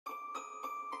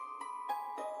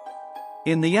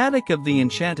In the attic of the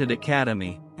Enchanted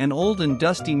Academy, an old and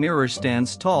dusty mirror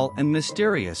stands tall and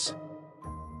mysterious.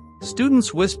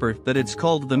 Students whisper that it's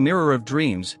called the Mirror of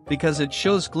Dreams because it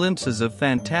shows glimpses of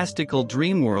fantastical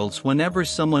dream worlds whenever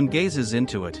someone gazes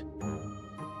into it.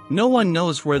 No one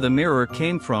knows where the mirror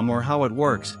came from or how it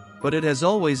works, but it has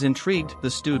always intrigued the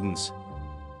students.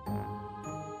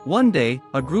 One day,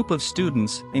 a group of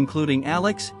students, including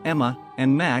Alex, Emma,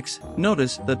 and Max,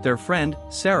 notice that their friend,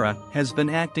 Sarah, has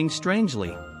been acting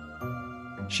strangely.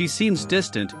 She seems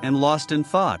distant and lost in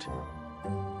thought.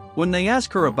 When they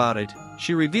ask her about it,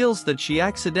 she reveals that she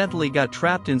accidentally got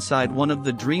trapped inside one of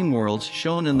the dream worlds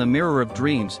shown in the Mirror of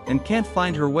Dreams and can't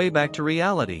find her way back to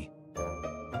reality.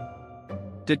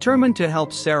 Determined to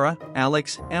help Sarah,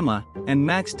 Alex, Emma, and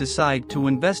Max decide to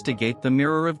investigate the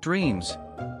Mirror of Dreams.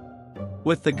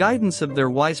 With the guidance of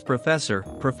their wise professor,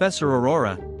 Professor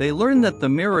Aurora, they learn that the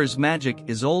mirror's magic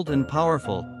is old and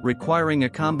powerful, requiring a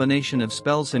combination of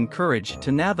spells and courage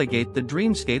to navigate the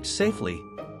dreamscapes safely.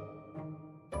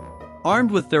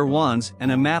 Armed with their wands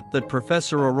and a map that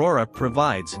Professor Aurora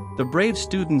provides, the brave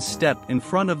students step in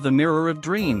front of the Mirror of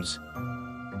Dreams.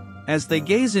 As they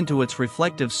gaze into its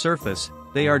reflective surface,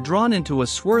 they are drawn into a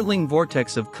swirling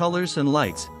vortex of colors and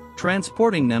lights,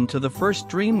 transporting them to the first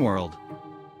dream world.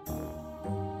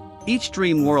 Each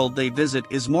dream world they visit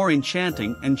is more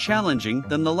enchanting and challenging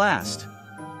than the last.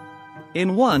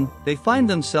 In one, they find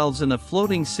themselves in a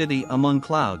floating city among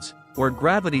clouds, where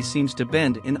gravity seems to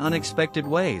bend in unexpected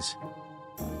ways.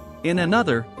 In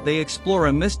another, they explore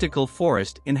a mystical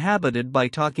forest inhabited by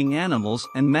talking animals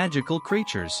and magical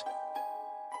creatures.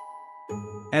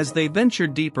 As they venture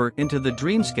deeper into the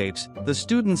dreamscapes, the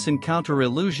students encounter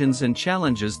illusions and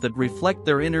challenges that reflect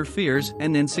their inner fears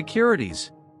and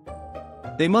insecurities.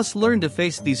 They must learn to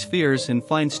face these fears and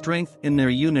find strength in their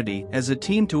unity as a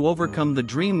team to overcome the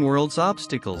dream world's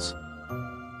obstacles.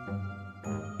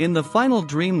 In the final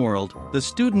dream world, the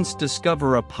students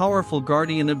discover a powerful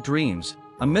guardian of dreams,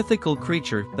 a mythical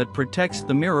creature that protects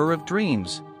the Mirror of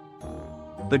Dreams.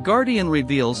 The guardian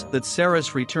reveals that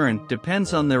Sarah's return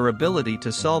depends on their ability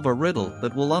to solve a riddle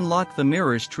that will unlock the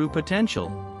mirror's true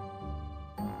potential.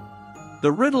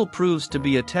 The riddle proves to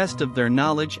be a test of their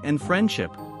knowledge and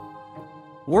friendship.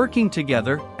 Working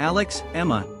together, Alex,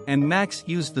 Emma, and Max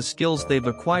use the skills they've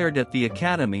acquired at the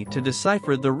academy to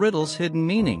decipher the riddle's hidden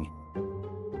meaning.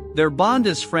 Their bond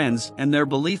as friends and their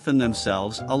belief in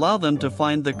themselves allow them to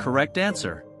find the correct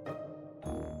answer.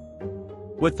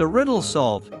 With the riddle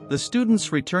solved, the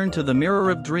students return to the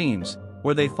Mirror of Dreams,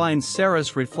 where they find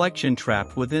Sarah's reflection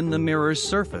trapped within the mirror's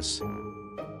surface.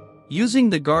 Using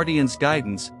the guardian's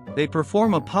guidance, they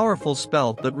perform a powerful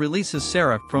spell that releases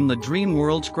Sarah from the dream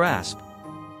world's grasp.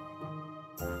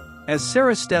 As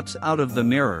Sarah steps out of the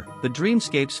mirror, the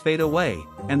dreamscapes fade away,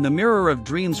 and the Mirror of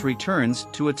Dreams returns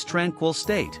to its tranquil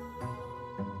state.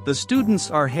 The students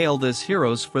are hailed as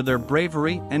heroes for their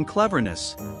bravery and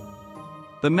cleverness.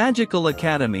 The Magical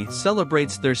Academy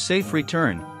celebrates their safe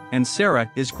return, and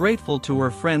Sarah is grateful to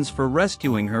her friends for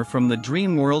rescuing her from the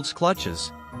dream world's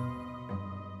clutches.